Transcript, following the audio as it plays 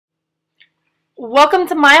Welcome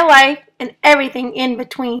to my life and everything in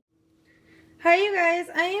between. Hi you guys,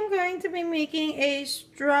 I am going to be making a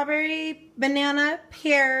strawberry banana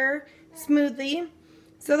pear smoothie.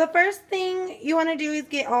 So the first thing you want to do is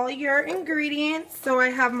get all your ingredients. So I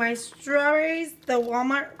have my strawberries, the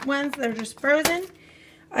Walmart ones, they're just frozen.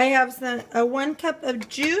 I have 1 cup of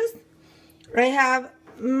juice. I have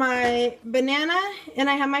my banana and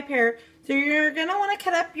I have my pear. So you're going to want to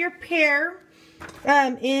cut up your pear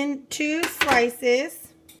into slices.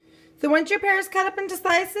 So once your pear is cut up into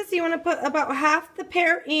slices, you want to put about half the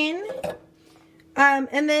pear in.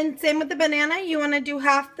 And then same with the banana, you want to do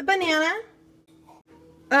half the banana.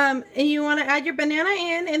 And you want to add your banana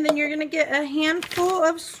in, and then you're going to get a handful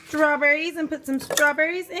of strawberries and put some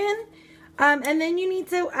strawberries in. And then you need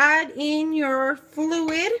to add in your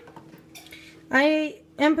fluid. I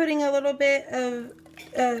am putting a little bit of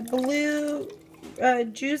blue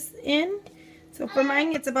juice in. So for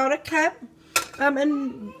mine, it's about a cup.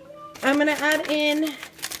 And I'm going to add in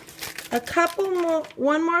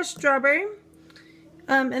one more strawberry.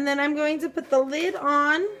 And then I'm going to put the lid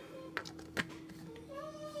on.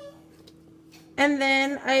 And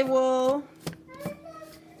then I will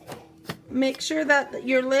make sure that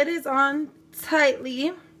your lid is on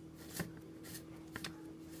tightly.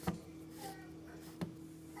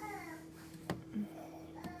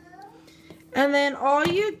 And then all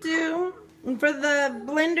you do for the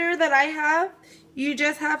blender that I have, you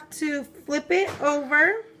just have to flip it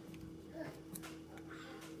over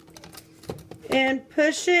and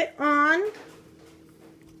push it on. Then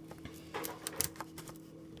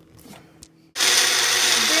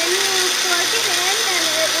you plug it in and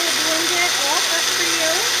it will blend it all up for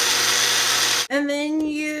you. And then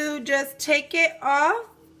you just take it off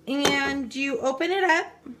and you open it up.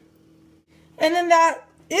 And then that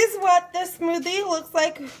is what the smoothie looks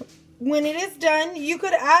like when it is done. You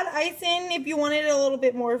could add ice in if you wanted it a little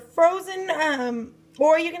bit more frozen,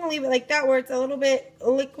 or you can leave it like that where it's a little bit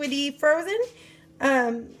liquidy frozen.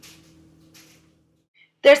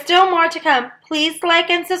 There's still more to come. Please like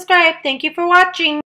and subscribe. Thank you for watching.